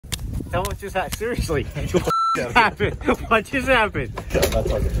Tell what just happened. Seriously. What happened? What just happened? I'm not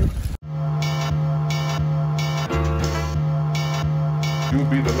talking to you. You'll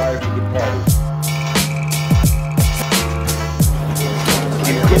be the life of the party.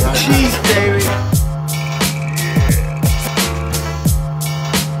 Get cheese, baby.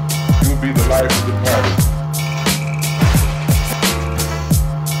 You'll be the life of the party.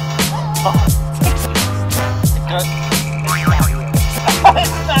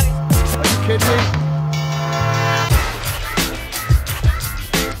 Are you kidding me?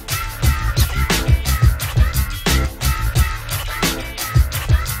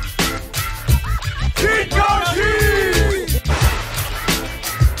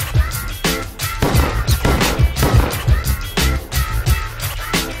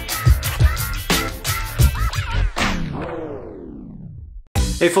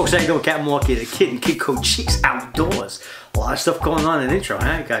 Hey folks, how you doing? Captain Walkie, the Kid and Kid Cheeks Outdoors. A lot of stuff going on in the intro,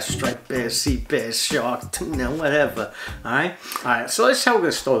 huh? You got striped bass, sea bass, shark, tuna, whatever. Alright, so that's how we're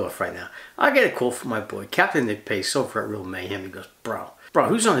gonna start off right now. I get a call from my boy, Captain Nick Pace, over at Real Mayhem. He goes, bro,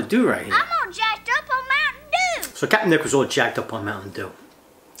 who's on the do right here? I'm all jacked up on Mountain Dew. So Captain Nick was all jacked up on Mountain Dew.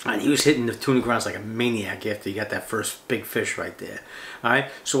 And he was hitting the tuna grounds like a maniac after he got that first big fish right there.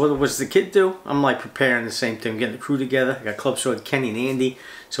 Alright, so what was the kid do? I'm like preparing the same thing, getting the crew together. I got Club Sword, Kenny and Andy.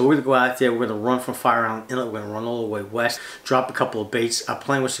 So we're going to go out there, we're going to run from Fire Island Inlet, we're going to run all the way west, drop a couple of baits. Our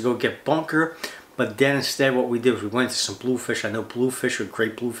plan was to go get bunker, but then instead what we did was we went into some bluefish. I know bluefish with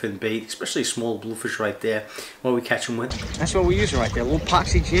great bluefin bait, especially small bluefish right there. What we catch them with? That's what we're using right there, a little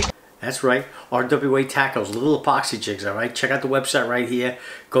epoxy jig. That's right, RWA tackles, little epoxy jigs, alright? Check out the website right here.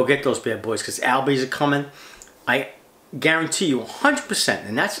 Go get those bad boys, because albies are coming. I guarantee you 100%,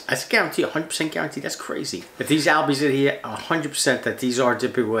 and that's a guarantee, 100% guarantee, that's crazy. If these albies are here, 100% that these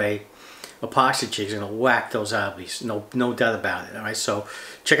RWA epoxy jigs are going to whack those albies. No doubt about it, alright? So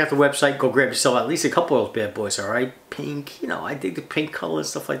check out the website, go grab yourself at least a couple of those bad boys, alright? Pink, you know, I dig the pink color and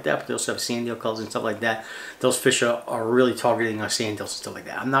stuff like that, but they also have sand eel colors and stuff like that. Those fish are really targeting our sand eels and stuff like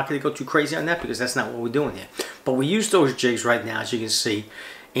that. I'm not going to go too crazy on that because that's not what we're doing here. But we use those jigs right now, as you can see.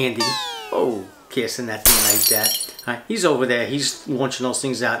 Andy, casting that thing like that. Alright, he's over there, he's launching those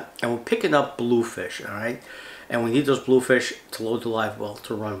things out, and we're picking up bluefish, alright? And we need those bluefish to load the live well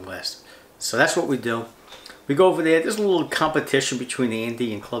to run west. So that's what we do. We go over there. There's a little competition between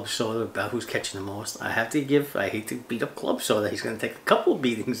Andy and Club Soda about who's catching the most. I hate to beat up Club Soda. He's going to take a couple of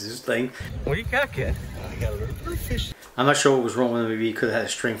beatings, this thing. What do you got, kid? I got a little bluefish. I'm not sure what was wrong with him. Maybe he could have had a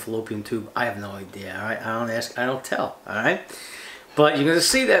string fallopian tube. I have no idea, alright? I don't ask, I don't tell, alright? But you're going to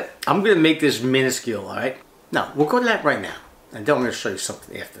see that I'm going to make this minuscule, alright? Now, we'll go to that right now. And then I'm going to show you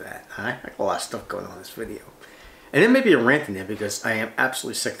something after that, alright? I got a lot of stuff going on in this video. And there may be a rant in there because I am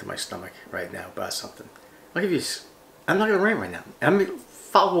absolutely sick to my stomach right now about something. I'll give you, I'm not going to rant right now. I'm going to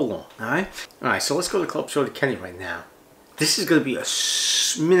follow along, alright? Alright, so let's go to Club Soda Kenny right now. This is going to be a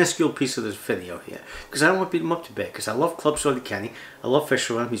minuscule piece of this video here. Because I don't want to beat him up too bad. Because I love Club Soda Kenny. I love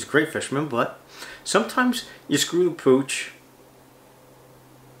fishing with him. He's a great fisherman. But sometimes you screw the pooch.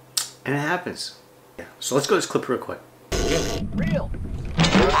 And it happens. Yeah. So let's go to this clip real quick. Real.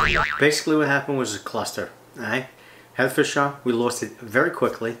 Basically what happened was a cluster. Alright? Had the fish on. We lost it very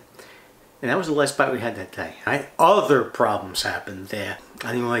quickly. And that was the last bite we had that day. Right? Other problems happened there. I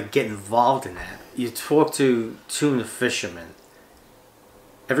didn't even want to get involved in that. You talk to tuna fishermen.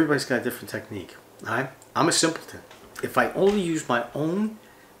 Everybody's got a different technique. Right? I'm a simpleton. If I only use my own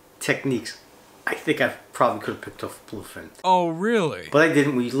techniques, I think I probably could have picked off bluefin. Oh, really? But I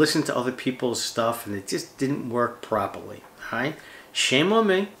didn't. We listened to other people's stuff and it just didn't work properly. Alright? Shame on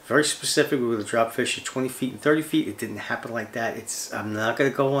me. Very specific. We were going to drop fish at 20 feet and 30 feet. It didn't happen like that. I'm not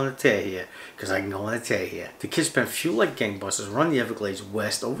going to go on a tear here because I can go on a tear here. The kids spent fuel like gangbusters, run the Everglades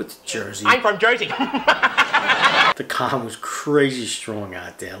west over to Jersey. I'm from Jersey. The con was crazy strong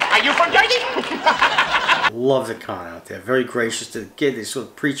out there. Are you from Jersey? Love the con out there. Very gracious to the kid. They saw the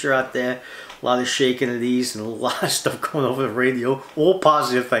preacher out there. A lot of shaking of these and a lot of stuff going over the radio. All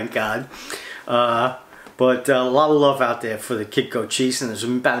positive, thank God. But a lot of love out there for the Kid Go Cheese, and there's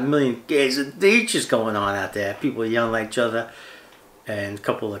about 1 million gays and beaches going on out there. People yelling at each other, and a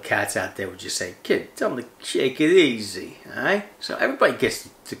couple of cats out there would just say, "Kid, tell them to shake it easy." Alright? So everybody gets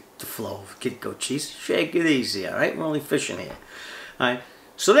the flow of Kid Go Cheese. Shake it easy, alright? We're only fishing here. Alright?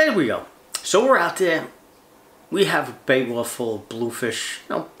 So there we go. So we're out there. We have a bait well full of bluefish.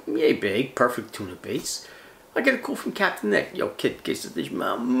 You know, yay big, perfect tuna baits. I get a call from Captain Nick. Yo, kid, guess this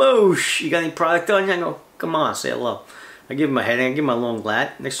my moosh. You got any product on you? I go, come on, say hello. I give him a heading, I give him a long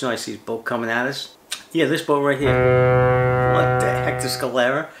lat. Next thing I see his boat coming at us. Yeah, this boat right here. What the heck Hector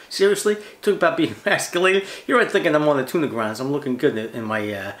Scalera. Seriously? Talk about being emasculated? You're right thinking I'm on the tuna grounds. I'm looking good in my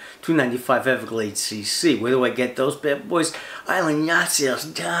 295 Everglades CC. Where do I get those bad boys?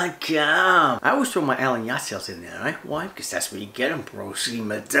 IslandYachtsales.com. I always throw my Island Yacht Sales in there, right? Why? Because that's where you get them, broski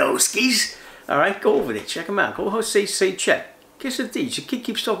Madoskis. Alright, go over there. Check them out. Go say check. Kiss a D. Your kid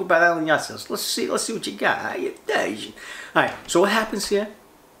keeps talking about Island Yacht Sales. Let's see what you got. How you doing? Alright, so what happens here?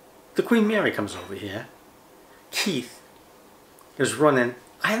 The Queen Mary comes over here. Keith is running,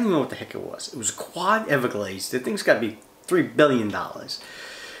 I don't even know what the heck it was. It was a quad Everglades. The thing's got to be $3 billion.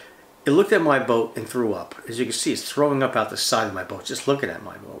 It looked at my boat and threw up. As you can see, it's throwing up out the side of my boat, just looking at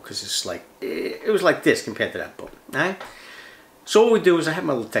my boat, because it's like, it was like this compared to that boat. Right? So what we do is I have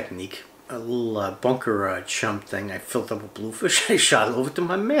my little technique, a little bunker chump thing. I filled up with bluefish. I shot it over to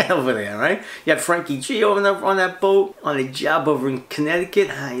my man over there, right? You had Frankie G over there on that boat, on a job over in Connecticut.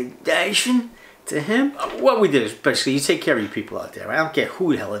 How you dashing? To him, what we did is basically you take care of your people out there. Right? I don't care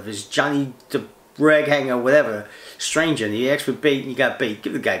who the hell it is, Johnny the rag hanger, whatever, stranger, and you ask for bait and you got bait.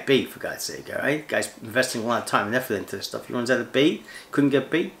 Give the guy bait, for God's sake, alright? Guy's investing a lot of time and effort into this stuff. He runs out of bait, couldn't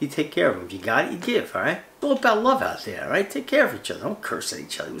get bait, you take care of him. If you got it, you give, alright? It's all about love out there, alright? Take care of each other. Don't curse at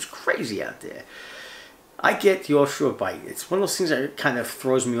each other. It was crazy out there. I get the offshore bite. It's one of those things that kind of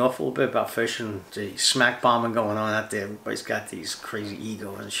throws me off a little bit about fishing. The smack bombing going on out there. Everybody's got these crazy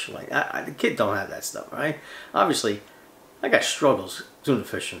egos and shit like that. The kid don't have that stuff, right? Obviously, I got struggles tuna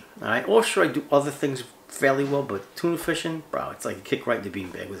fishing. Alright, offshore I do other things fairly well, but tuna fishing, bro, it's like a kick right in the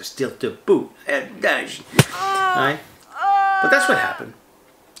beanbag with a steel tip boot. Alright? But that's what happened.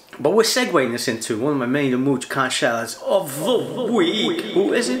 But we're segueing this into one of my main mooch con shout-outs of the week.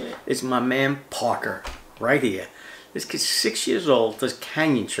 Who is it? It's my man Parker. Right here. This kid's 6 years old, does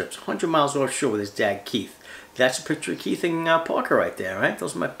canyon trips, 100 miles offshore with his dad, Keith. That's a picture of Keith and Parker right there, right?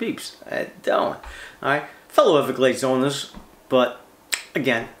 Those are my peeps. Alright? Fellow Everglades owners, but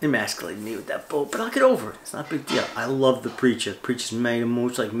again, emasculated me with that boat, but I'll get over it. It's not a big deal. I love the preacher. The preacher's made a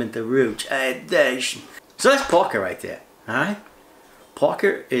mooch like Minta Rouge. So that's Parker right there. Alright?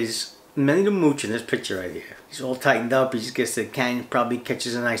 Parker is Manny the Mooch in this picture right here. He's all tightened up. He just gets to the canyon. Probably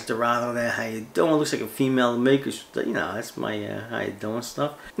catches a nice Dorado there. How you doing? Looks like a female maker. You know, that's my how you doing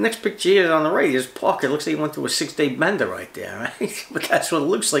stuff. The next picture here on the right is Parker. Looks like he went through a 6-day bender right there, right? But that's what it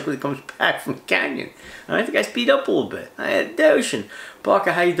looks like when he comes back from the canyon. Alright, the guy's beat up a little bit.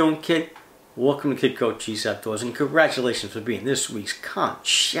 Parker, how you doing, kid? Welcome to Kid Coach Cheese Outdoors, and congratulations for being this week's con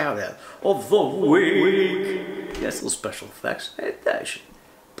shout-out of the week. That's little special effects.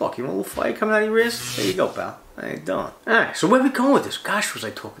 Fuck, you want a little fire coming out of your ears? There you go, pal. How you doing? Alright, so where we going with this? Gosh, was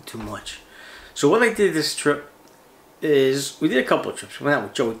I talking too much. So what I did this trip is, we did a couple of trips. We went out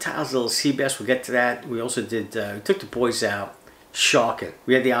with Joey Tiles, little sea bass. We'll get to that. We also did, we took the boys out sharking.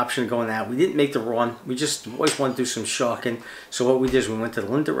 We had the option of going out. We didn't make the run. We just always wanted to do some sharking. So what we did is we went to the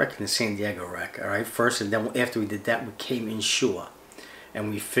Linda Wreck and the San Diego Wreck, alright, first. And then after we did that, we came inshore. And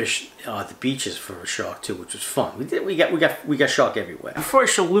we fished the beaches for a shark too, which was fun. We got shark everywhere. Before I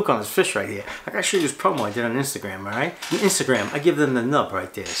show Luke on his fish right here, I gotta show you this promo I did on Instagram, alright? On Instagram, I give them the nub right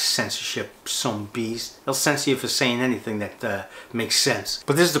there. Censorship, some bees. They'll censor you for saying anything that makes sense.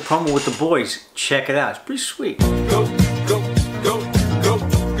 But this is the promo with the boys. Check it out. It's pretty sweet. Go, go, go, go, go,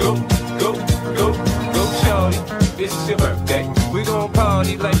 go, go, go, shorty. It's your birthday. We gon'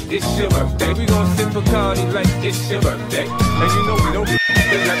 party like it's your birthday. We gon' sip a party like it's your birthday. And you know we don't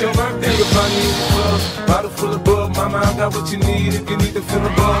it's not your birthday. You'll find me in the club, bottle full of bug. Mama, I got what you need if you need to feel the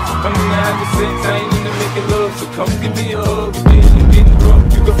buzz. I'm in the having sex, I ain't into making love. So come give me a hug. You're getting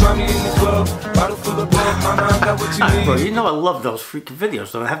drunk. You can find me in the club, bottle full of bug. Mama, I got what you need. Bro, you know I love those freaking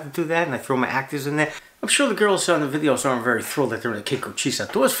videos. Don't I have to do that? And I throw my actors in there. I'm sure the girls on the videos aren't very thrilled that they're in a Kid Coach Cheese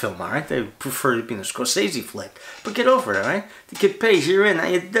Outdoors film, alright? They prefer to be in a Scorsese flick. But get over it, alright? The kid pays, you're in, now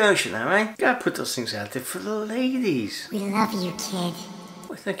you're dashing, alright? Gotta put those things out there for the ladies. We love you, kid.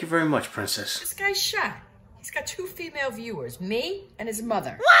 Well, thank you very much, princess. This guy's shy. He's got 2 female viewers, me and his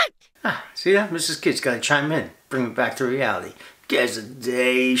mother. What? Ah, see that? Mrs. Kid's gotta chime in. Bring it back to reality. Guess a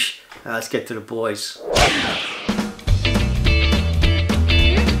dash. Let's get to the boys.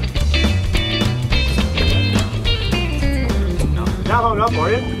 Not hung up, were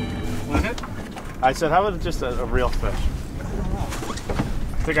you? I said, how about just a real fish? I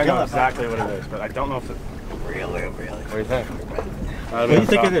think I know exactly what it is, but I don't know if it... Really? What do you think? What do you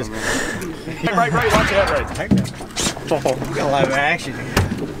think it is? Right, watch your head right. Oh, we got a lot of action here.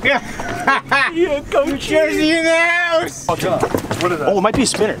 Yeah, Coach Jersey in the house! What is that? Oh, it might be a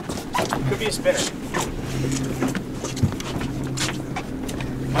spinner. Could be a spinner.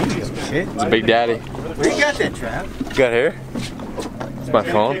 It's a Big Daddy. Where you got that, Trav? You got here? It's my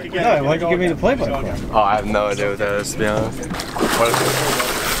phone. No, why'd you give me the play-by-play? Oh, I have no idea what that is, to be honest.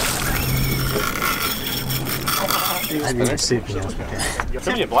 I didn't see it. It's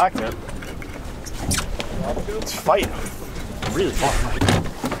gonna be a black tip. It's fighting. Really fighting.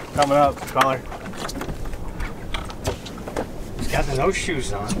 Coming up, collar. He's got the no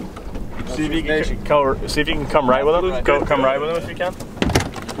shoes on. See if you can come right with him. Come right with him if you can.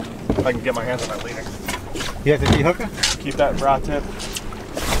 If I can get my hands on that leader. You have the D-hooker? Keep that rod tip. You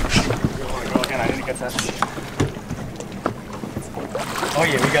don't want to go again. I need to get that. Oh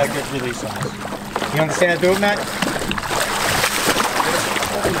yeah, we got a good release on this. You understand how to do it, Matt?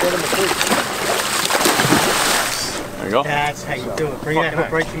 There you go. That's how you do it. Bring that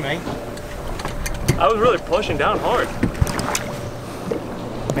hook right to me. I was really pushing down hard.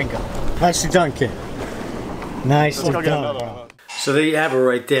 Bingo. Nicely done, kid. Nicely done. So there you have it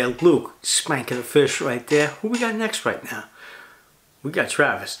right there. Luke spanking a fish right there. Who we got next right now? We got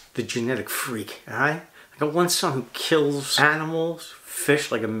Travis, the genetic freak, alright? I got one son who kills animals,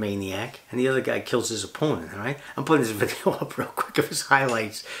 fish like a maniac, and the other guy kills his opponent, alright? I'm putting this video up real quick of his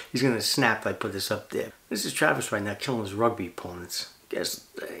highlights. He's gonna snap if I put this up there. This is Travis right now killing his rugby opponents. Guess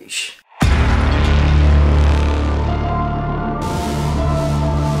they...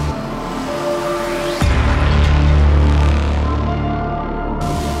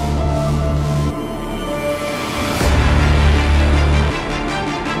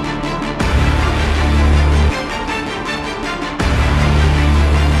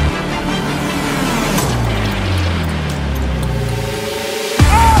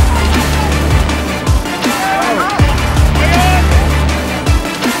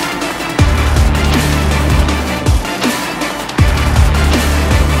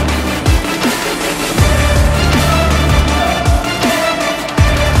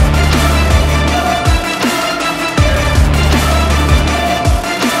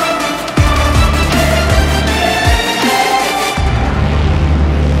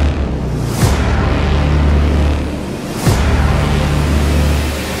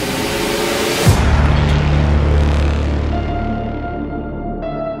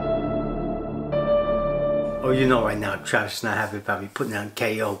 Oh, you know right now, Travis is not happy about me putting on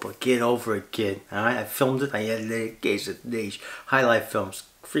KO, but get over it, kid. Alright, I filmed it, I edited it, gave it these highlight films.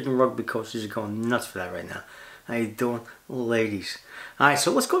 Freaking rugby coaches are going nuts for that right now. How you doing, ladies? Alright,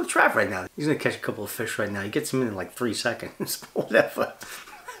 so let's go to Trav right now. He's gonna catch a couple of fish right now. He gets them in like 3 seconds. Whatever.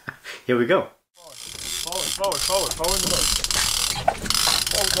 Here we go. Forward in the boat.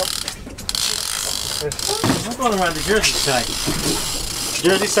 I'm going around the Jersey side.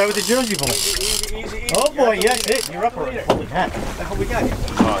 Jersey side with the Jersey boy. Easy. Oh boy, yes, it. You're up already. Holy hat. What we got here?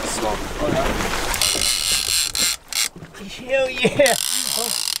 Oh, it's slow. Hell yeah.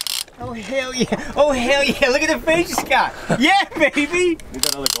 Oh hell yeah. Oh hell yeah. Look at the fish he's got. Yeah, baby. Need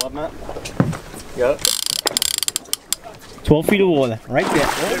that other glove, Matt? Yep. 12 feet of water. Right there.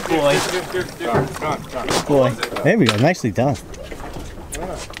 Good boy. Gone. Boy. There we go. Nicely done.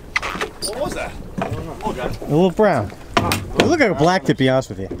 What was that? I don't know. Oh, God. A little brown. It looked like a black, to be honest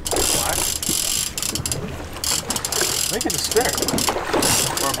with you. Black? Make it a spirit.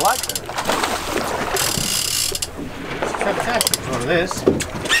 Or a black spirit. It's fantastic for this.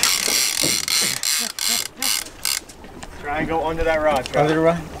 Try and go under that rod. Under the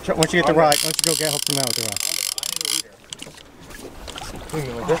rod? Once you get the rod, once you go get hooked him out with the rod.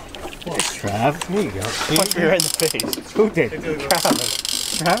 There's Trav. There you go. Punch me right in the face. Who did?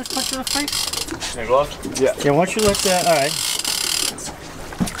 Travis. Travis punch you in the face? Any glove? Yeah. Yeah, once you let that, alright.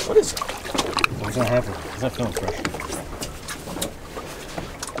 What is it? What's gonna happen? It's not feeling fresh.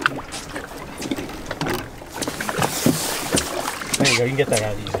 There you go, you can get that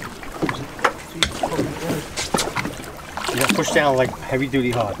out easy. You gotta push down like heavy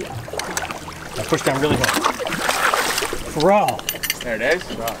duty hard. Now push down really hard. Bro! There it is.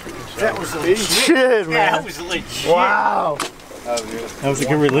 That was legit. Shit, man. That was legit. Wow. That was good. That was a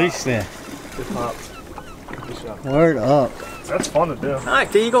good release there. Good pop. Word up. That's fun to do.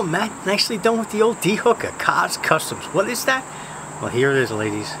 Alright, there you go, Matt. Nicely done with the old D-hooker. Cars Customs. What is that? Well, here it is,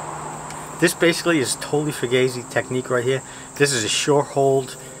 ladies. This basically is totally fugazi technique right here. This is a shore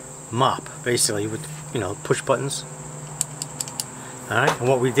hold mop, basically, with, you know, push buttons. Alright, and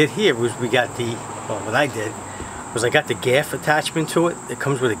what we did here was we got the, well, what I did was I got the gaff attachment to it. It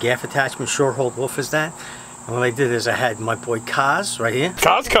comes with a gaff attachment, shore hold wolf is that. And what I did is I had my boy Kaz right here.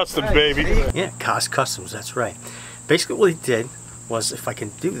 Kaz Customs, baby. Yeah, Kaz Customs, that's right. Basically what he did was, if I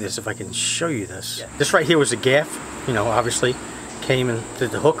can do this, if I can show you this. Yeah. This right here was a gaff, you know, obviously came and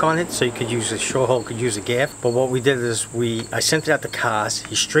did the hook on it, so you could use a shore hold, could use a gaff. But what we did is I sent it out to Kaz,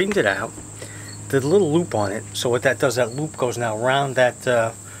 he straightened it out, did a little loop on it. So what that does, that loop goes now around that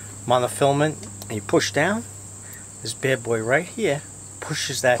monofilament, and you push down, this bad boy right here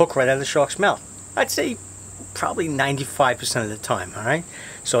pushes that hook right out of the shark's mouth. I'd say probably 95% of the time, alright?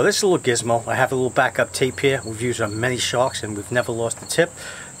 So this is a little gizmo. I have a little backup tape here. We've used it on many sharks and we've never lost the tip.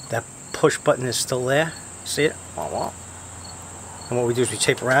 That push button is still there. See it? And what we do is we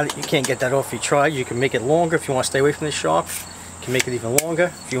tape around it. You can't get that off if you try. You can make it longer if you want to stay away from the shark. You can make it even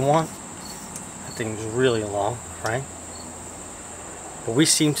longer if you want. That thing's really long, right? But we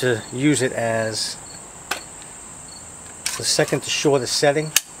seem to use it as the second to shortest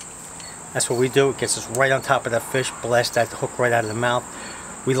setting. That's what we do. It gets us right on top of that fish, blast that hook right out of the mouth.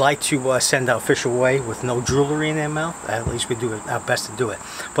 We like to send our fish away with no jewelry in their mouth. At least we do our best to do it.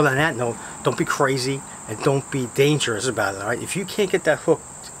 But on that note, don't be crazy and don't be dangerous about it. All right? If you can't get that hook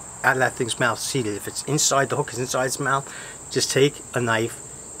out of that thing's mouth seated, if it's inside, the hook is inside its mouth, just take a knife,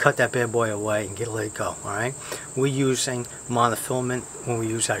 cut that bad boy away, and let it go. All right? We're using monofilament when we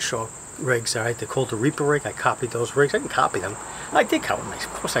use our shark rigs. All right? They're called the Reaper rig. I copied those rigs. I can copy them. I did copy them. Of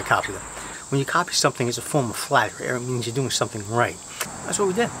course, I copied them. When you copy something, it's a form of flattery. It means you're doing something right. That's what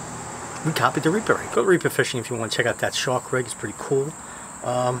we did. We copied the Reaper rig. Go Reaper fishing if you want to check out that shark rig. It's pretty cool.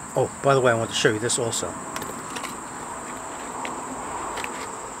 Oh, by the way, I want to show you this also.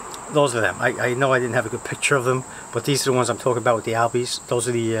 Those are them. I know I didn't have a good picture of them, but these are the ones I'm talking about with the albies. Those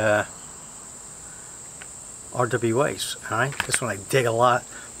are the RWAs. All right. This one I dig a lot,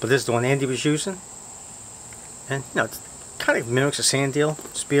 but this is the one Andy was using, and you know, it kind of mimics a sand eel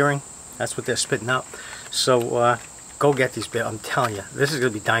spearing. That's what they're spitting out. So go get these bait. I'm telling you, this is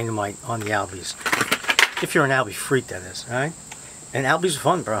going to be dynamite on the albies. If you're an albie freak, that is. All right. And albies are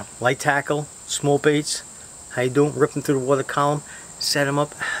fun, bro. Light tackle, small baits. How you doing? Ripping through the water column. Set them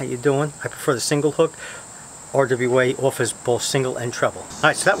up. How you doing? I prefer the single hook. RWA offers both single and treble.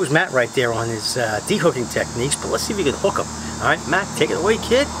 Alright, so that was Matt right there on his de-hooking techniques, but let's see if you can hook them. Alright, Matt, take it away,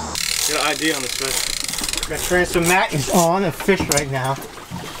 kid. Get an idea on this fish. Got transfer. Matt is on a fish right now.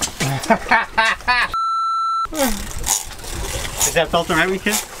 Is that filter right,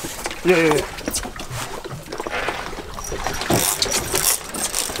 kid? Yeah.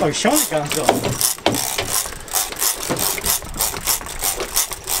 Oh, he's showing the guns though.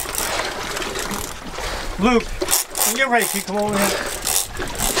 Luke, when you're ready, can you come over here?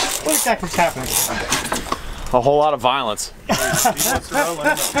 What exactly is happening? A whole lot of violence. He wants to know,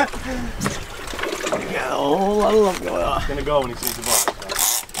 let him know. Yeah, a whole lot of love going on. He's gonna go when he sees the ball.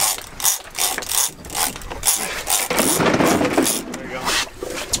 There you go.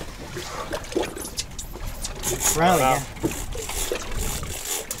 Brown again.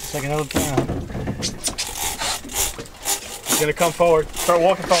 It's like another brown. He's gonna come forward. Start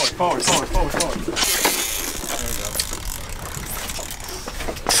walking forward. Forward.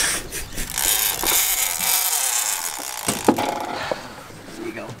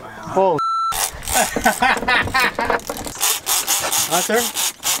 Holy Hunter?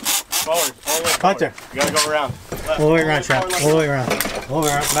 Forward. Hunter. You gotta go around. All the way around, Trap. All the way around. All the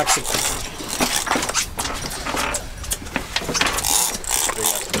way around. Mexico.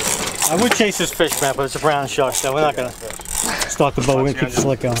 I would chase this fish, man, but it's a brown shark, so we're not gonna start the boat. We're gonna keep the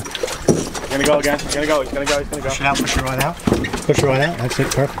slick going. He's gonna go again. He's gonna go. Push it out, push it right out. Push it right out. That's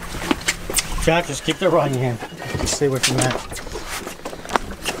it, perfect. Trap, just keep the rod in your hand. Stay away from that.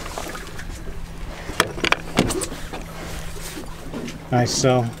 Alright,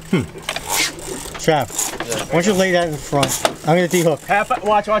 so, Trav, why don't you lay that in front? I'm going to de-hook.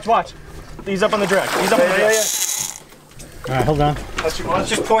 Watch. Ease up on the drag. Alright, hold on. Let's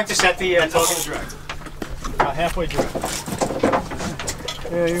Just point this at the top of the drag. About halfway drag.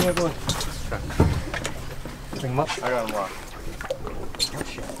 Yeah, you're going to bring him up. I got him locked.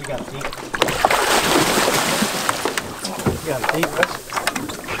 You got it deep.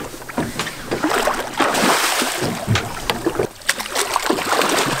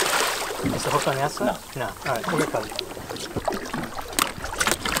 Is the hook on the outside? No. Alright, we're going to cut it.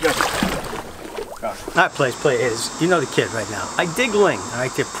 Alright, play is, you know the kid right now. I dig ling,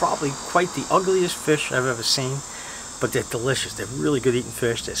 alright? They're probably quite the ugliest fish I've ever seen, but they're delicious. They're really good eating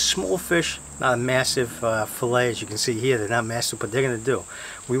fish. They're small fish, not a massive fillet, as you can see here. They're not massive, but they're going to do.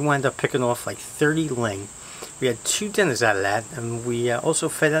 We wound up picking off like 30 ling. We had 2 dinners out of that, and we also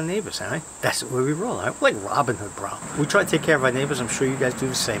fed our neighbors, alright? That's the way we roll, alright? We're like Robin Hood, bro. We try to take care of our neighbors. I'm sure you guys do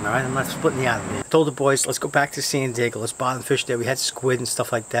the same, alright? I'm not splitting you out of me. I told the boys, let's go back to San Diego. Let's bottom fish there. We had squid and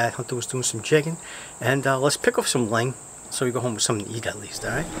stuff like that. Hunter was doing some jigging. And let's pick off some ling, so we go home with something to eat at least,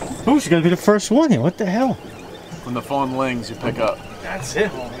 alright? Who's going to be the first one here? What the hell? When the phone lings, you pick up. That's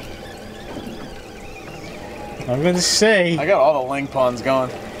it, homie. I'm going to say... I got all the ling ponds going.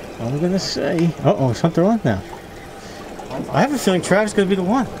 I'm going to say... Uh-oh, is Hunter on now? I have a feeling Travis is going to be the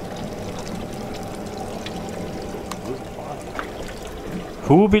one.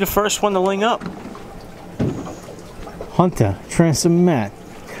 Who will be the first one to ling up? Hunter, Transom Matt,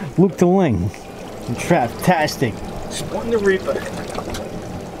 Luke the Ling, and Traptastic. Sporting the Reaper.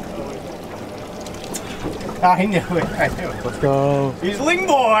 I knew it. I knew it. Let's go. He's Ling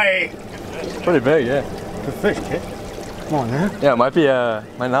Boy! It's pretty big, yeah. Good fish, kid. Come on, man. Yeah, it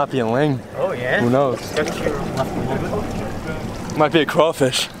might not be a ling. Oh, yeah? Who knows? Might be a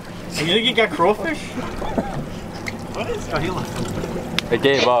crawfish. So you think you got crawfish? What is it? Oh, he left. It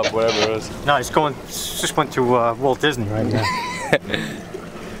gave up, whatever it was. No, it's just went to Walt Disney right now.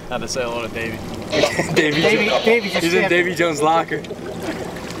 Had to say hello to Davey. Davey just He's in Davy Jones' locker.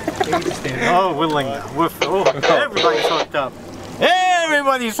 Oh, we're ling. Everybody's hooked up.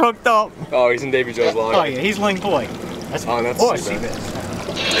 Everybody's hooked up. Oh, he's in Davy Jones' locker. Oh, yeah, he's Ling Boy. That's Seabass.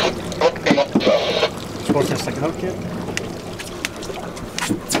 Supposed to have a second hook, kid?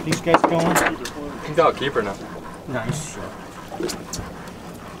 These guys going? He's got a keeper now. Nice.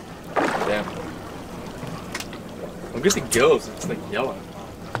 Damn. Look at the gills, it's like yellow.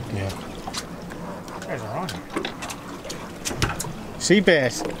 Yeah. You guys are on here. Sea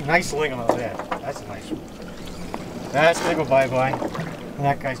bass. Nice ling on there. That's a nice one. That's gonna go bye-bye. And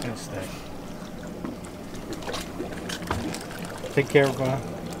that guy's gonna stay. Take care of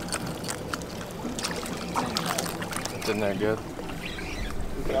It's in there good.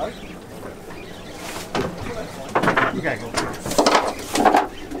 You gotta go.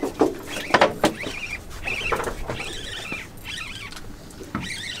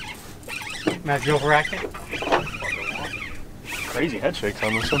 Matt, you overacting? Crazy head shakes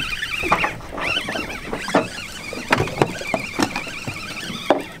on this one.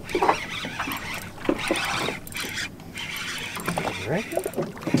 Right?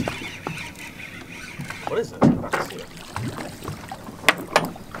 What is it? I don't see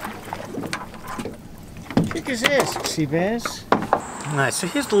it. Kick his ass, sea bass. Alright, so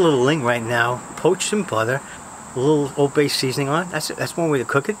here's the little ling right now. Poached in butter. A little Old Bay seasoning on it. That's one way to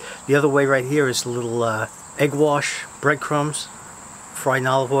cook it. The other way right here is a little egg wash, breadcrumbs, fried in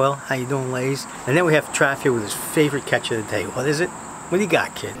olive oil. How you doing, ladies? And then we have Trav here with his favorite catch of the day. What is it? What do you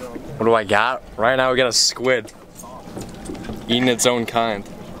got, kid? What do I got? Right now we got a squid. Eating its own kind.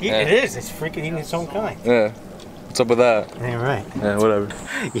 It is. It's freaking eating its own kind. Yeah. What's up with that? Ain't right. Yeah, whatever.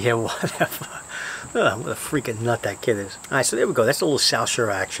 Yeah, whatever. What a freaking nut that kid is. Alright, so there we go. That's a little South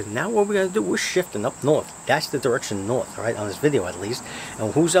Shore action. Now what we're going to do, we're shifting up north. That's the direction north, alright, on this video at least.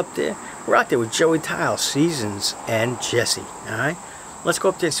 And who's up there? We're out there with Joey Tiles, Seasons, and Jesse. Alright? Let's go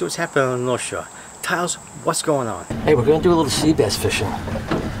up there and see what's happening on the North Shore. Tiles, what's going on? Hey, we're gonna do a little sea bass fishing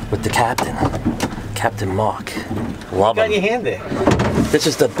with the captain, Captain Mark. Love You got him. your hand there. This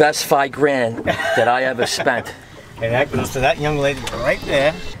is the best $5,000 that I ever spent. And that goes to that young lady right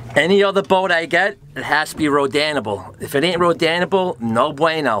there. Any other boat I get, it has to be Rodanable. If it ain't Rodanable, no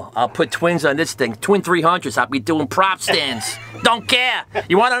bueno. I'll put twins on this thing, twin 300s. I'll be doing prop stands. Don't care.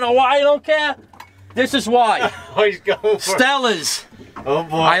 You wanna know why I don't care? This is why. Oh, he's going for Stellas. Oh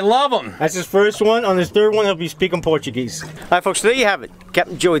boy. I love them. That's his first one. On his third one, he'll be speaking Portuguese. Alright folks, so there you have it.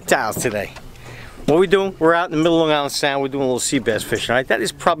 Captain Joey Tiles today. What we doing? We're out in the middle of Long Island Sound. We're doing a little sea bass fishing. Right? That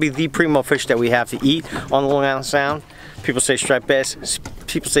is probably the primo fish that we have to eat on the Long Island Sound. People say striped bass.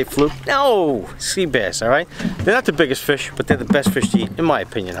 People say fluke. No, sea bass. All right. They're not the biggest fish, but they're the best fish to eat, in my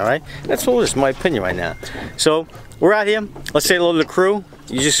opinion. All right. That's all it is, my opinion right now. So we're out here. Let's say hello to the crew.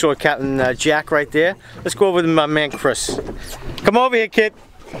 You just saw Captain Jack right there. Let's go over to my man Chris. Come over here, kid.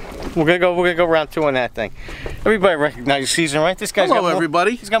 We're gonna go round two on that thing. Everybody recognizes Season, right? This guy's got more,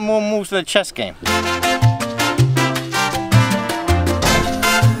 everybody. He's got more moves than a chess game.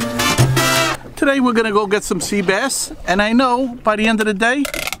 Today we're gonna go get some sea bass, and I know by the end of the day,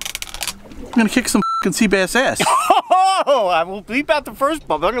 I'm gonna kick some f***ing sea bass ass. Oh, I will bleep out the first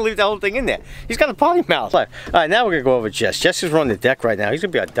bump. I'm gonna leave the whole thing in there. He's got a potty mouth. All right, now we're gonna go over Jess. Jess is running the deck right now. He's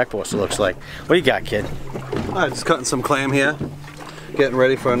gonna be our deck boss, it looks like. What do you got, kid? Just cutting some clam here. Getting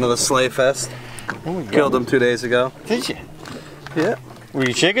ready for another sleigh fest. Killed them 2 days ago. Did you? Yeah. Were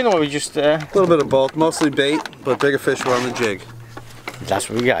you jigging or were you just... A little bit of both. Mostly bait, but bigger fish were on the jig. That's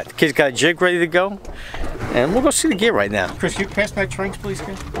what we got. The kid's got a jig ready to go. And we'll go see the gear right now. Chris, you pass my trinks, please,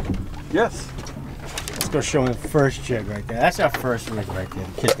 kid? Yes. Let's go show him the first jig right there. That's our first rig right there.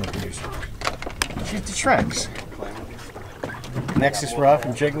 The kid's gonna produce it. Shoot the tracks. Nexus rod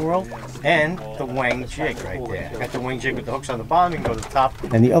from Jigging World. And the wang jig right there. Got the wang jig with the hooks on the bottom. You can go to the top.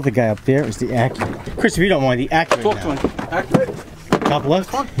 And the other guy up there is the Accurate. Chris, if you don't mind, the Accurate Talk now. to him. Accurate. Top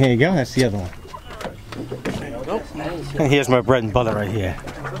left. Here you go. That's the other one. And here's my bread and butter right here.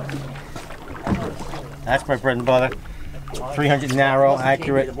 That's my bread and butter. 300 narrow,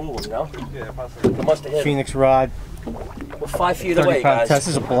 Accurate. Phoenix rod. We're 5 feet 30 away, pound guys. test.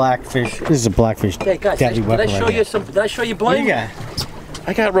 This is a blackfish. This is a blackfish. Hey guys, deadly did I weapon show right you here. some? Did I show you What bling? do you got?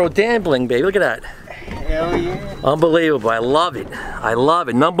 I got Rodan bling, baby. Look at that. Hell yeah. Unbelievable. I love it. I love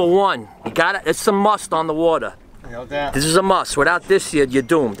it. Number one, you got it. It's a must on the water. No doubt. This is a must. Without this, you're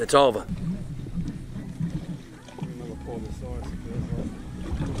doomed. It's over.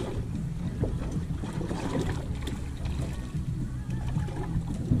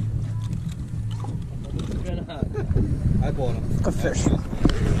 I bought him. Good fish.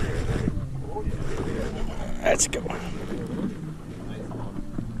 That's a good one.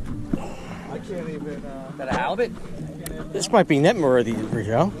 I can't even. Got a halibut? This might be net worthy,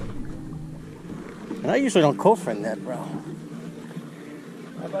 Joe. And I usually don't go for a net, bro.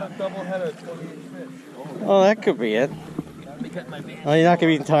 How about a double header, 28 fish? Oh, that could be it. Oh, you're not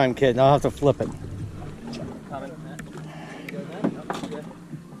gonna be in time, kid. I'll have to flip it.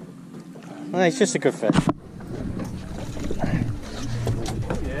 Oh, it's just a good fish.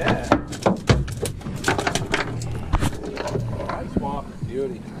 Yeah. Nice walk.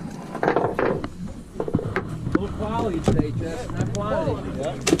 Beauty. Little quality today, Jess. Not quantity.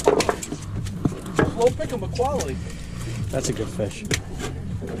 Yeah. Slow pick them, but quality. That's a good fish.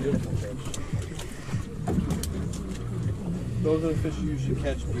 Beautiful fish. Those are the fish you usually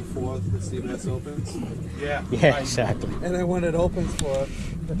catch before the sea bass opens. Yeah. Yeah, exactly. And then when it opens for it,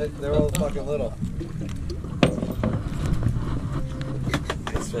 they're all fucking little.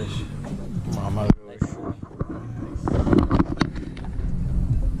 Nice fish. Mama.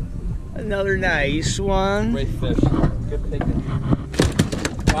 Another nice one. Great fish. Good picking.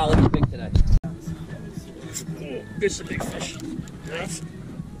 Quality pick today. This is a big fish. Nice.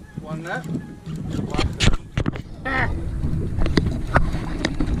 One net?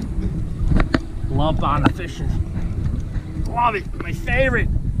 Love on the fishing. Love it. My favorite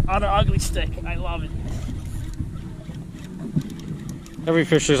on an ugly stick. I love it. Every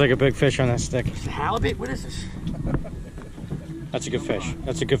fish looks like a big fish on that stick. It's a halibut? What is this? That's a good fish.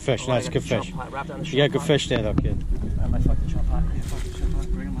 That's a good fish. Oh, That's a good fish. You got good fish there, though, kid. My fucking chop pot. Yeah, fucking chop pot.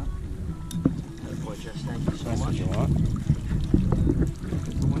 Bring him up. Good boy, Jess. Thank you so That's much. what you want.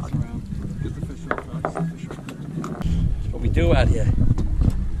 What we do out here.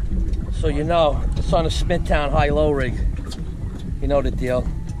 So you know, it's on a Smithtown high-low rig. You know the deal.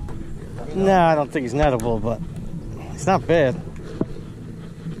 No, I don't think he's nettable, but it's not bad.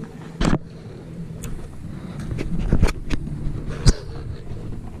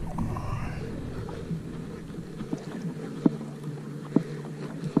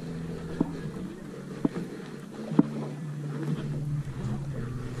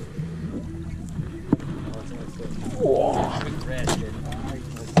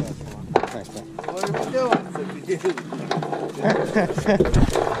 What are we doing? I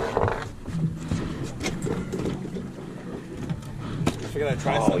figured I'd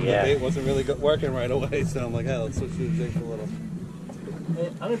try something. yeah. The bait wasn't really working right away, so I'm like, hey, let's switch to the jig for a little.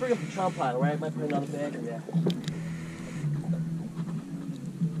 I'm gonna bring up the chop pot, alright? I might put another bag in there.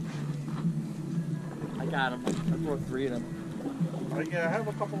 I got him. I brought 3 of them. Yeah, I have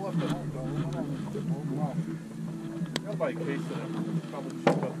a couple left at home, though. I'll buy a case of them. Probably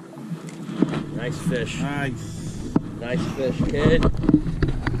cheaper. Nice fish. Nice. Nice fish, kid.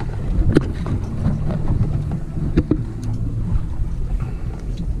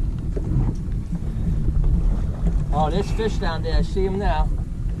 Oh, there's fish down there. I see him now.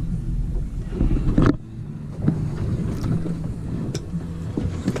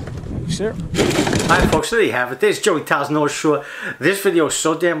 Sir. Alright folks, so there you have it. There's Joey Towers North Shore. This video is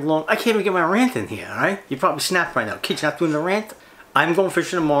so damn long, I can't even get my rant in here, alright? You probably snapped right now. Kids, you're not doing the rant? I'm going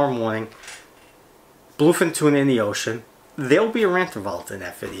fishing tomorrow morning. Bluefin tuna in the ocean. There'll be a rant involved in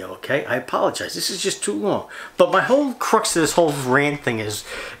that video, okay? I apologize. This is just too long. But my whole crux of this whole rant thing is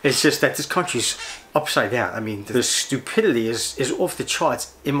just that this country's upside down. I mean, the stupidity is off the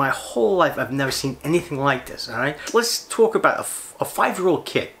charts. In my whole life, I've never seen anything like this, alright? Let's talk about a 5-year-old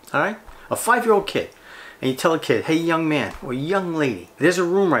kid, alright? A 5-year-old kid. And you tell a kid, hey young man or young lady, there's a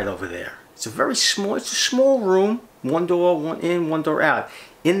room right over there. It's a small room. One door, one in, one door out.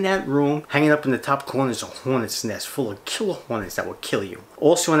 In that room, hanging up in the top corner is a hornet's nest full of killer hornets that will kill you.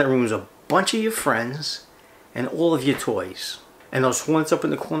 Also in that room is a bunch of your friends and all of your toys. And those hornets up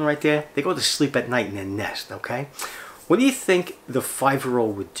in the corner right there, they go to sleep at night in their nest, okay? What do you think the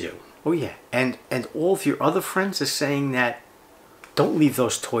 5-year-old would do? Oh yeah, and all of your other friends are saying that don't leave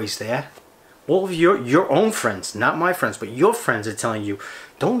those toys there. All of your own friends, not my friends, but your friends are telling you,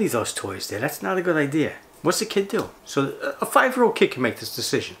 don't leave those toys there. That's not a good idea. What's the kid do? So a 5-year-old kid can make this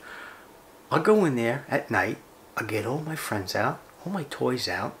decision. I'll go in there at night, I'll get all my friends out, all my toys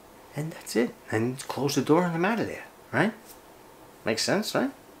out, and that's it. And close the door and I'm out of there. right? Makes sense,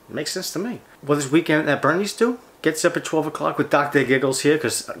 right? Makes sense to me. What does Weekend at Bernie's do? Gets up at 12 o'clock with Dr. Giggles here,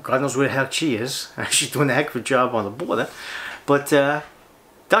 because God knows where the heck she is. She's doing a heck of a job on the border. But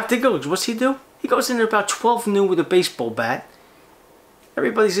Dr. Giggles, what's he do? He goes in there about 12 noon with a baseball bat.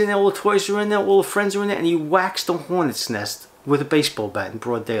 Everybody's in there, all the toys are in there, all the friends are in there, and he whacks the hornet's nest with a baseball bat in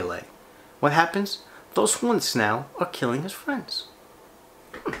broad daylight. What happens? Those hornets now are killing his friends.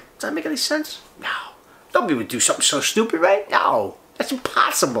 Does that make any sense? No. Nobody would do something so stupid, right? No. That's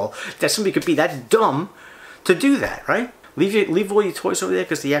impossible. That somebody could be that dumb to do that, right? Leave all your toys over there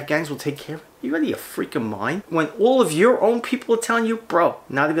because the Afghans will take care of it. You out of your freaking mind? When all of your own people are telling you, bro,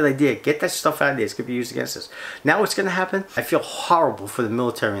 not a good idea. Get that stuff out of there. It's going to be used against us. Now what's going to happen? I feel horrible for the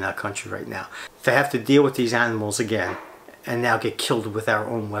military in our country right now. They have to deal with these animals again and now get killed with our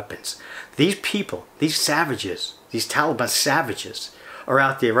own weapons. These people, these savages, these Taliban savages are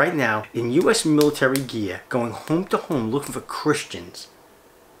out there right now in U.S. military gear going home to home looking for Christians.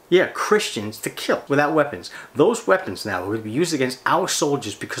 Yeah, Christians to kill without weapons. Those weapons now are going to be used against our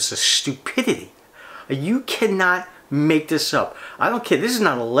soldiers because of stupidity. You cannot make this up. I don't care. This is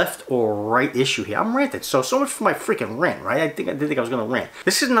not a left or right issue here. I'm ranting. So much for my freaking rant, right? I didn't think I was going to rant.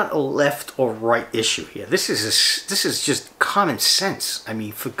 This is not a left or right issue here. This is just common sense. I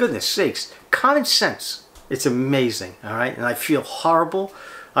mean, for goodness sakes, common sense. It's amazing, all right? And I feel horrible.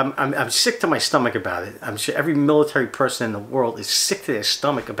 I'm sick to my stomach about it. I'm sure every military person in the world is sick to their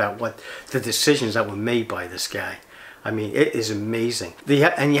stomach about what the decisions that were made by this guy. I mean, it is amazing.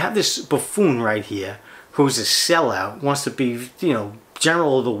 And you have this buffoon right here who's a sellout, wants to be, you know,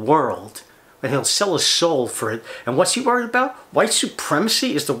 general of the world, and he'll sell his soul for it. And what's he worried about? White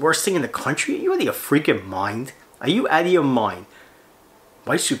supremacy is the worst thing in the country? Are you out of your freaking mind? Are you out of your mind?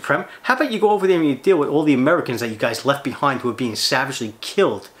 White supremacy? How about you go over there and you deal with all the Americans that you guys left behind who are being savagely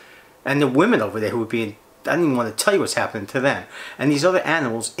killed, and the women over there who are being, I don't even want to tell you what's happening to them, and these other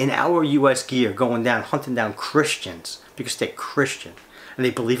animals in our U.S. gear going down, hunting down Christians because they're Christian and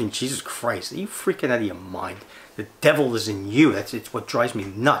they believe in Jesus Christ. Are you freaking out of your mind? The devil is in you. It's what drives me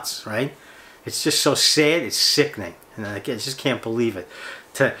nuts, right? It's just so sad. It's sickening, and I just can't believe it.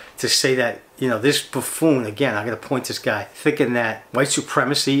 To say that, you know, this buffoon, again, I'm going to point this guy, thinking that white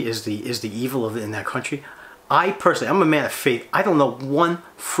supremacy is the evil of it in that country. I personally, I'm a man of faith. I don't know one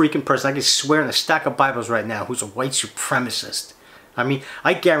freaking person, I can swear in a stack of Bibles right now, who's a white supremacist. I mean,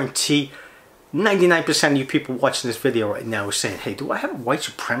 I guarantee 99% of you people watching this video right now are saying, hey, do I have a white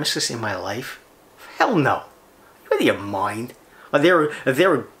supremacist in my life? Hell no. You're out of your mind. Are there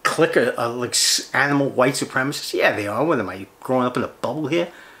a clique of like animal white supremacists? Yeah, they are. What am I, growing up in a bubble here?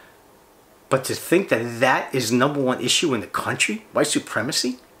 But to think that that is #1 issue in the country, white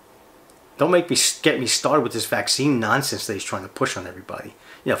supremacy? Don't get me started with this vaccine nonsense that he's trying to push on everybody.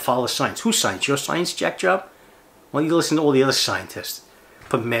 You know, follow science. Whose science? Your science, Jack Job? Well, you listen to all the other scientists.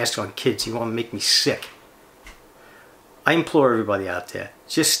 Put masks on kids. You want to make me sick. I implore everybody out there,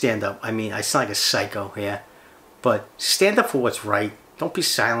 just stand up. I mean, I sound like a psycho here. But stand up for what's right. Don't be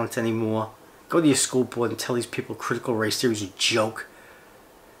silent anymore. Go to your school board and tell these people critical race theory is a joke.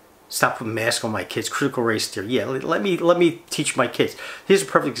 Stop putting masks on my kids. Critical race theory. Yeah, let me teach my kids. Here's a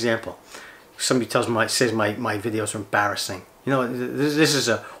perfect example. Somebody says my videos are embarrassing. You know, this is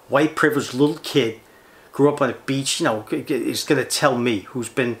a white privileged little kid, grew up on a beach. You know, is gonna tell me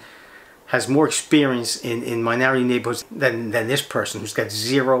has more experience in minority neighborhoods than this person who's got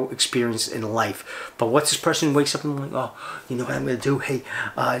zero experience in life. But what's this person who wakes up and like, oh, you know what I'm going to do? Hey,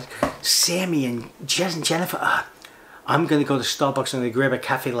 Sammy and Jennifer, I'm going to go to Starbucks and I'm going to grab a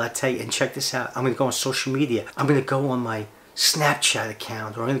cafe latte and check this out. I'm going to go on social media. I'm going to go on my Snapchat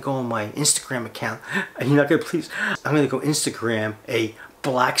account, or I'm going to go on my Instagram account. And you're not going to please. I'm going to go Instagram a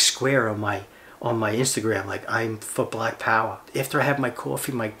black square on my Instagram, like I'm for Black Power. After I have my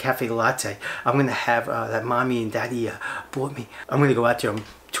coffee, my cafe latte, I'm gonna have that mommy and daddy bought me. I'm gonna go out there and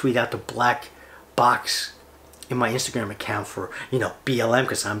tweet out the black box in my Instagram account for, you know, BLM,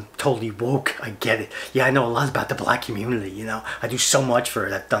 because I'm totally woke. I get it. Yeah, I know a lot about the black community, you know. I do so much for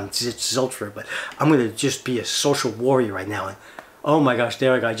it. I've done zilch for it, but I'm gonna just be a social warrior right now. And oh my gosh,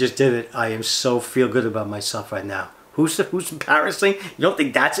 there I go. I just did it. I am so feel good about myself right now. Who's embarrassing? You don't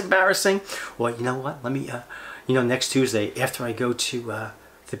think that's embarrassing? Well, you know what? Let me, you know, next Tuesday, after I go to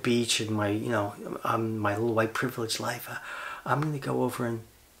the beach and my, you know, my little white privileged life, I'm going to go over and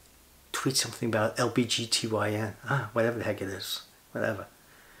tweet something about LBGTYN, whatever the heck it is, whatever.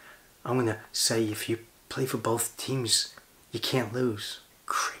 I'm going to say if you play for both teams, you can't lose.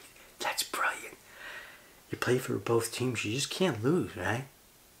 Great. That's brilliant. You play for both teams, you just can't lose, right?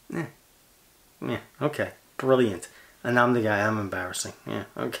 Yeah. Yeah, okay. Brilliant. And I'm the guy. I'm embarrassing. Yeah.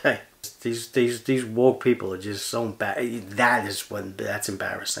 Okay. These woke people are just so bad. That's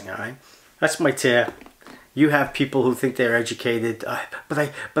embarrassing. All right. That's my tear. You have people who think they're educated,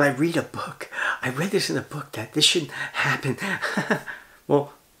 but I read a book. I read this in a book that this shouldn't happen.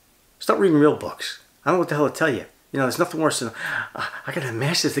 Well, start reading real books. I don't know what the hell to tell you. You know, there's nothing worse than I got a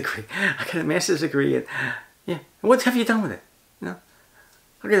master's degree. I got a master's degree, and yeah. What have you done with it? You know,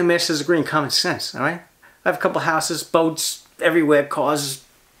 I got a master's degree in common sense. All right. I have a couple houses, boats everywhere, cars,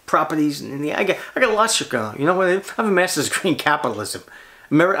 properties, and I got a lot of shit going on. You know what? I have a master's degree in capitalism.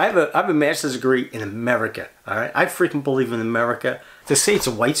 I have a master's degree in America. All right, I freaking believe in America. To say it's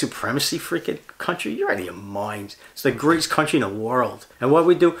a white supremacy freaking country, you're out of your mind. It's the greatest country in the world. And what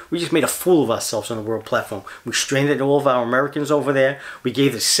we do, we just made a fool of ourselves on the world platform. We stranded all of our Americans over there. We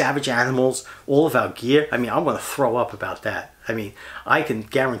gave the savage animals all of our gear. I mean, I'm going to throw up about that. I mean, I can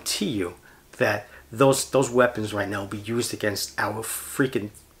guarantee you that those weapons right now will be used against our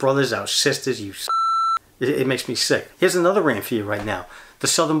freaking brothers, our sisters. It makes me sick. Here's another rant for you right now. The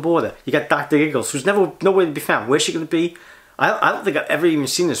southern border. You got Dr. Giggles, who's nowhere to be found. Where's she going to be? I don't think I've ever even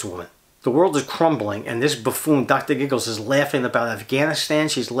seen this woman. The world is crumbling, and this buffoon, Dr. Giggles, is laughing about Afghanistan.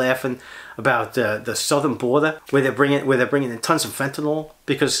 She's laughing about the southern border, where they're bringing in tons of fentanyl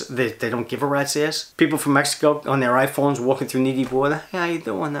because they don't give a rat's ass. People from Mexico on their iPhones walking through needy border. Hey, how you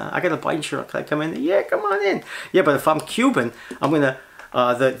doing? I got a bike shirt. Can I come in? Yeah, come on in. Yeah, but if I'm Cuban, I'm gonna.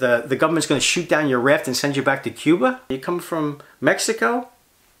 The government's going to shoot down your raft and send you back to Cuba. You come from Mexico?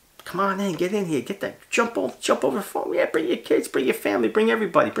 Come on in, get in here, get that, jump over the phone. Yeah, bring your kids, bring your family, bring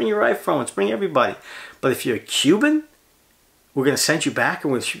everybody, bring your iPhones, bring everybody. But if you're a Cuban, we're going to send you back,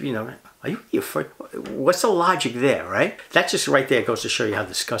 and you know, are you afraid? What's the logic there, right? That just right there goes to show you how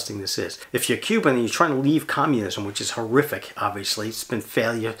disgusting this is. If you're Cuban and you're trying to leave communism, which is horrific, obviously, it's been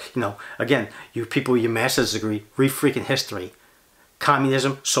failure. You know, again, you people with your master's degree, read freaking history.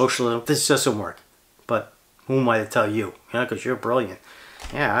 Communism, socialism, this doesn't work. But who am I to tell you? You know, because you're brilliant.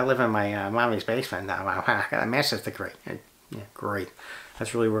 Yeah, I live in my mommy's basement now. I got a master's degree. Yeah, great.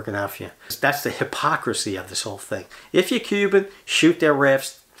 That's really working out for you. That's the hypocrisy of this whole thing. If you're Cuban, shoot their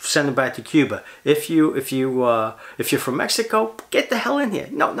rafts, send them back to Cuba. If you're from Mexico, get the hell in here.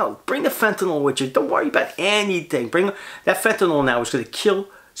 No, bring the fentanyl with you. Don't worry about anything. Bring that fentanyl now is going to kill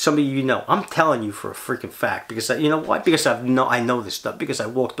somebody you know. I'm telling you for a freaking fact, because you know why? Because I know this stuff, because I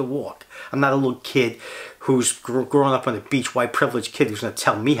walk the walk. I'm not a little kid who's growing up on the beach, white privileged kid who's going to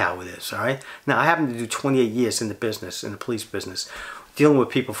tell me how it is, all right? Now, I happen to do 28 years in the business, in the police business, dealing with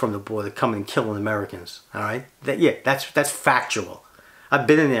people from the border coming and killing Americans, all right? Yeah, that's factual. I've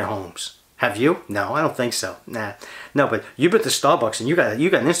been in their homes. Have you? No, I don't think so. Nah. No, but you've been to Starbucks and you got an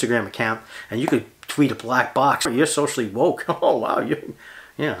Instagram account and you could tweet a black box. You're socially woke. Oh, wow.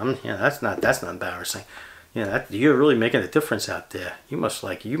 Yeah, that's not embarrassing. Yeah, you're really making a difference out there. You must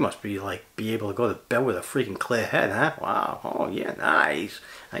be able to go to bed with a freaking clear head, huh? Wow. Oh yeah, nice.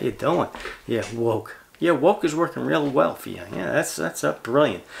 How you doing? Yeah, woke. Yeah, woke is working real well for you. Yeah, that's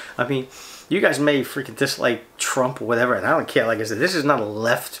brilliant. I mean, you guys may freaking dislike Trump or whatever, and I don't care. Like I said, this is not a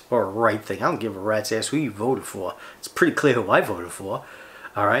left or a right thing. I don't give a rat's ass who you voted for. It's pretty clear who I voted for.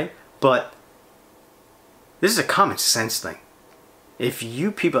 All right, but this is a common sense thing. If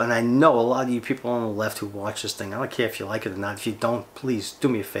you people, and I know a lot of you people on the left who watch this thing, I don't care if you like it or not. If you don't, please do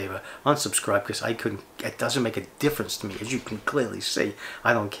me a favor, unsubscribe, because it doesn't make a difference to me, as you can clearly see.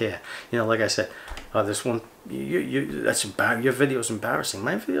 I don't care. You know, like I said, this one, your video is embarrassing.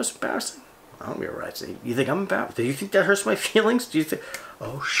 My video is embarrassing. I don't give a right. You think I'm embarrassed? Do you think that hurts my feelings? Do you think,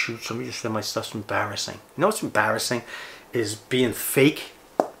 oh shoot, somebody just said my stuff's embarrassing? You know what's embarrassing is being fake,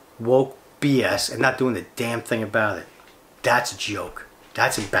 woke BS and not doing the damn thing about it. That's a joke.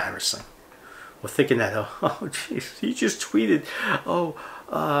 That's embarrassing. We're thinking that, oh jeez, he just tweeted, oh,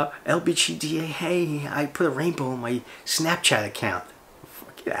 LBGDA, hey, I put a rainbow in my Snapchat account.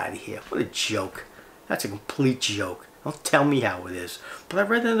 Get out of here. What a joke. That's a complete joke. Don't tell me how it is. But I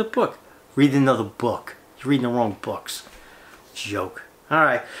read it in the book. Read another book. You're reading the wrong books. Joke.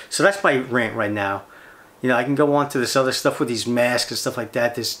 Alright, so that's my rant right now. You know, I can go on to this other stuff with these masks and stuff like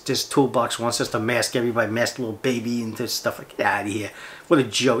that. This toolbox wants us to mask everybody, mask the little baby and this stuff. Like, get out of here. What a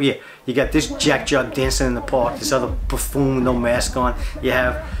joke. Yeah, you got this jack jug dancing in the park, this other buffoon with no mask on. You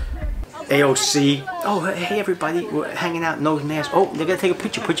have AOC. Oh, hey everybody, we're hanging out, no mask. Oh, they're going to take a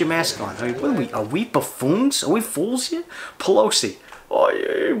picture, put your mask on. I mean, are we buffoons? Are we fools here? Pelosi. Oh,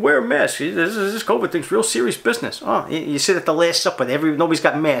 yeah, wear a mask. This COVID thing's real serious business. Oh, you sit at the Last Supper, nobody's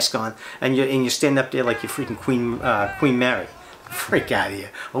got a mask on, and you stand up there like you're freaking Queen Mary. Freak out of here.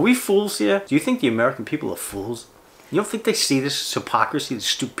 Are we fools here? Do you think the American people are fools? You don't think they see this hypocrisy, the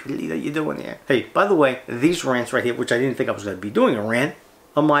stupidity that you're doing here? Hey, by the way, these rants right here, which I didn't think I was going to be doing a rant,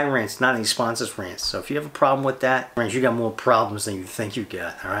 are my rants, not any sponsors rants. So if you have a problem with that, rants, you got more problems than you think you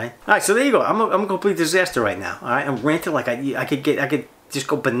got, alright? Alright, so there you go. I'm a complete disaster right now, alright? I'm ranting like I could just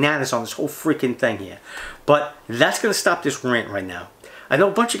go bananas on this whole freaking thing here. But that's going to stop this rant right now. I know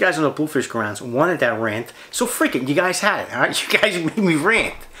a bunch of guys on the Bluefish grounds wanted that rant, so freaking you guys had it, alright? You guys made me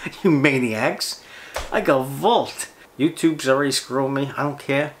rant, you maniacs. I go Volt. YouTube's already screwing me. I don't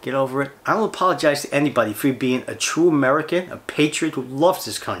care. Get over it. I don't apologize to anybody for being a true American, a patriot who loves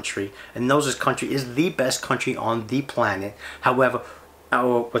this country and knows this country is the best country on the planet. However,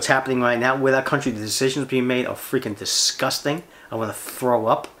 what's happening right now with our country, the decisions being made are freaking disgusting. I want to throw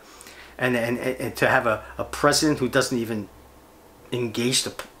up. And to have a president who doesn't even engage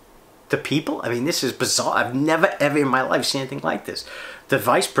the people? I mean, this is bizarre. I've never ever in my life seen anything like this. The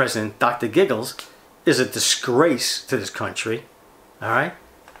vice president, Dr. Giggles, is a disgrace to this country, alright?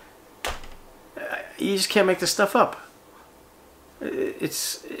 You just can't make this stuff up.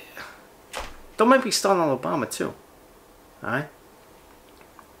 Don't make me start on Obama too, alright?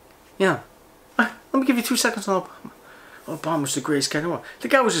 Yeah, let me give you 2 seconds on Obama. Obama was the greatest guy in the world. The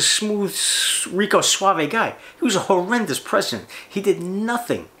guy was a smooth, Rico Suave guy. He was a horrendous president. He did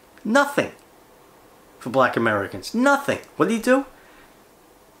nothing for black Americans. Nothing. What did he do?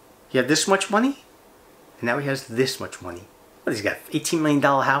 He had this much money. And now he has this much money. What, he's got $18 million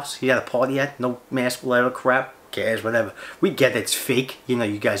house? He had a party at? No mask, whatever crap. Cares, whatever. We get it's fake. You know,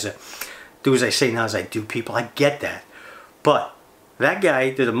 you guys are do as I say, not as I do, people. I get that. But that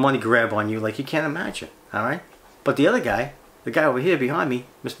guy did a money grab on you like you can't imagine. Alright? But the other guy, the guy over here behind me,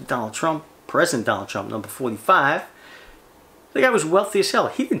 Mr. Donald Trump, President Donald Trump, number 45, the guy was wealthy as hell.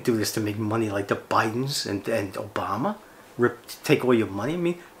 He didn't do this to make money like the Bidens and Obama. Take all your money. I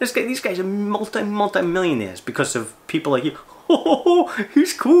mean, these guys are multi-millionaires because of people like you. Oh,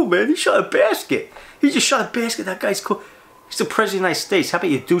 he's cool, man. He shot a basket. He just shot a basket. That guy's cool. He's the President of the United States. How about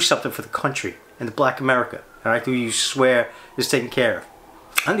you do something for the country and the black America? All right, who you swear is taken care of.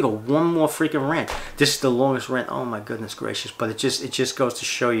 I'm gonna go one more freaking rant. This is the longest rant. Oh my goodness gracious! But it just goes to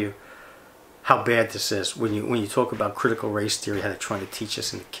show you how bad this is when you talk about critical race theory, how they're trying to teach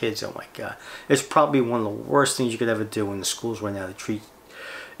us and the kids. Oh my God, it's probably one of the worst things you could ever do in the schools right now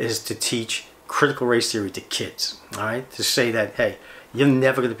is to teach critical race theory to kids. All right, to say that, hey, you're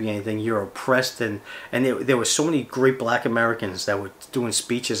never going to be anything. You're oppressed, and there were so many great black Americans that were doing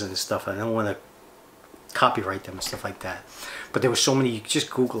speeches and stuff. I don't want to copyright them and stuff like that, but there were so many. You just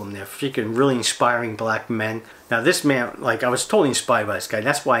Google them. They're freaking really inspiring black men. Now this man, like, I was totally inspired by this guy.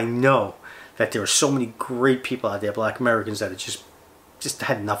 That's why I know that there are so many great people out there, black Americans, that are just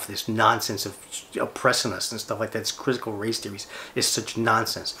had enough of this nonsense of oppressing us and stuff like that. It's critical race theories is such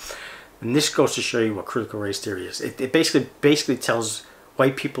nonsense. And this goes to show you what critical race theory is. It basically tells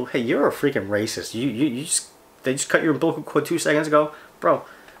white people, hey, you're a freaking racist. They just cut your umbilical cord 2 seconds ago, bro.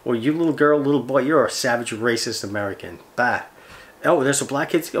 Or you little girl, little boy, you're a savage racist American. Bah. Oh, there's a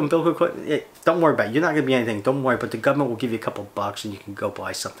black kid's umbilical cord. Yeah, don't worry about it. You're not going to be anything. Don't worry. But the government will give you a couple bucks and you can go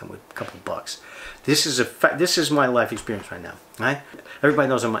buy something with a couple bucks. This is my life experience right now. Right? Everybody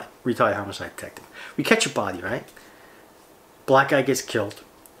knows I'm a retired homicide detective. We catch a body, right? Black guy gets killed.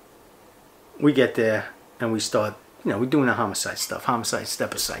 We get there and we start, we're doing the homicide stuff. Homicide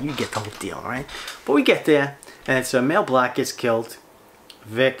step aside. You get the whole deal, right? But we get there and it's a male black gets killed.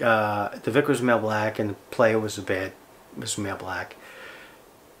 The Vic was male black and the player was male black.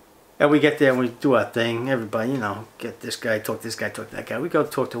 And we get there and we do our thing. Everybody, get this guy, talk to that guy. We go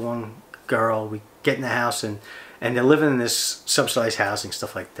talk to one girl. We get in the house and they're living in this subsidized housing,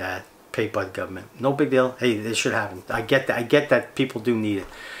 stuff like that, paid by the government. No big deal. Hey, this should happen. I get that. I get that people do need it.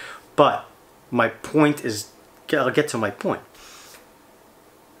 But my point is, I'll get to my point.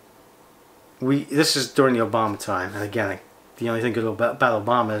 This is during the Obama time, and again, the only thing good about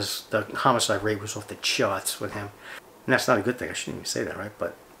Obama is the homicide rate was off the charts with him. And that's not a good thing. I shouldn't even say that, right?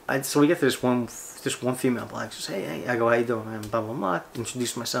 But so we get to this one female black. She says, hey, I go, how you doing, man? Blah, blah, blah.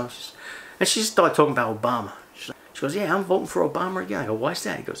 Introduce myself. And she started talking about Obama. She goes, yeah, I'm voting for Obama again. I go, why's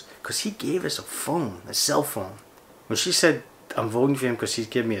that? He goes, because he gave us a cell phone. When she said, I'm voting for him because he's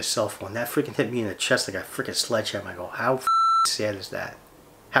giving me a cell phone, that freaking hit me in the chest like a freaking sledgehammer. I go, how sad is that?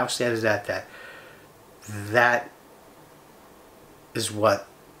 How sad is that? That is what,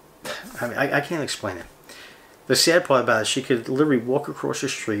 I mean, I can't explain it. The sad part about it, she could literally walk across the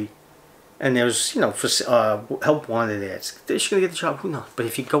street and there was, for help wanted ads. Is she going to get the job? Who knows? But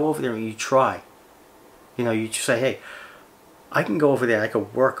if you go over there and you try, you just say, hey, I can go over there, I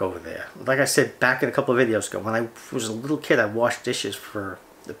could work over there. Like I said back in a couple of videos ago, when I was a little kid, I washed dishes for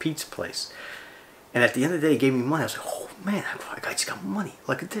the pizza place. And at the end of the day, he gave me money. I was like, oh man, I just got money.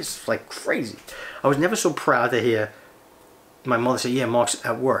 Look at this, it's like crazy. I was never so proud to hear my mother say, yeah, Mark's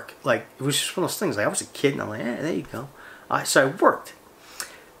at work. Like, it was just one of those things. Like, I was a kid, and I'm like, yeah, there you go. So I worked.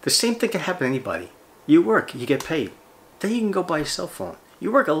 The same thing can happen to anybody. You work, you get paid. Then you can go buy your cell phone.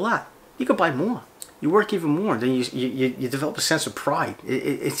 You work a lot, you can buy more. You work even more, then you develop a sense of pride.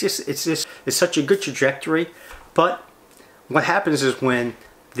 It's such a good trajectory. But what happens is when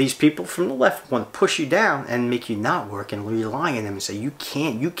these people from the left want to push you down and make you not work and rely on them and say you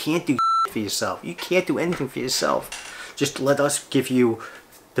can't do for yourself. You can't do anything for yourself. Just let us give you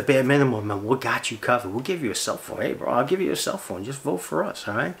the bare minimum and we got you covered. We'll give you a cell phone. Hey bro, I'll give you a cell phone. Just vote for us,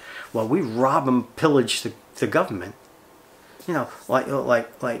 all right? Well, we rob and pillage the government. You know, like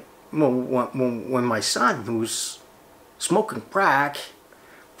when my son, who's smoking crack,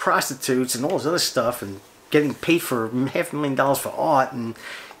 prostitutes and all this other stuff and getting paid for $500,000 for art and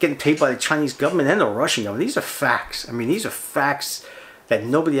getting paid by the Chinese government and the Russian government. These are facts. I mean, these are facts that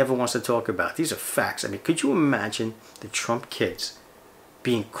nobody ever wants to talk about. These are facts. I mean, could you imagine the Trump kids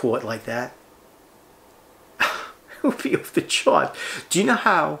being caught like that? It would be off the chart. Do you know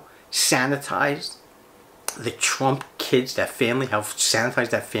how sanitized the Trump kids, that family, how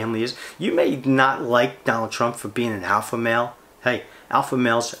sanitized that family is? You may not like Donald Trump for being an alpha male. Hey, alpha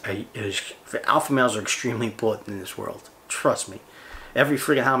males are extremely important in this world. Trust me. Every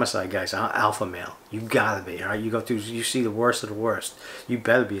freaking homicide guy's an alpha male. You gotta be, alright? You go through, you see the worst of the worst. You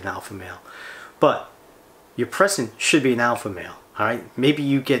better be an alpha male. But your president should be an alpha male, alright? Maybe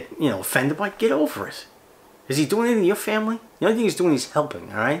you get, offended by it. Get over it. Is he doing anything in your family? The only thing he's doing is helping,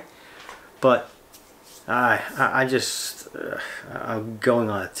 alright? But I'm going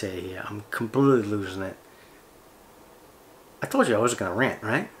on a tear here. I'm completely losing it. I told you I wasn't going to rant,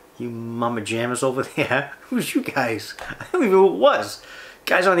 right? You mama jammers over there. Who's you guys? I don't even know who it was.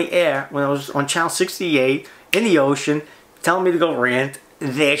 Guys on the air when I was on channel 68 in the ocean telling me to go rant.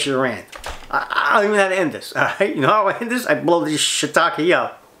 There's your rant. I don't even know how to end this, alright? You know how I end this? I blow this shiitake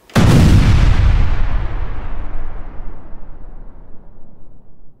up.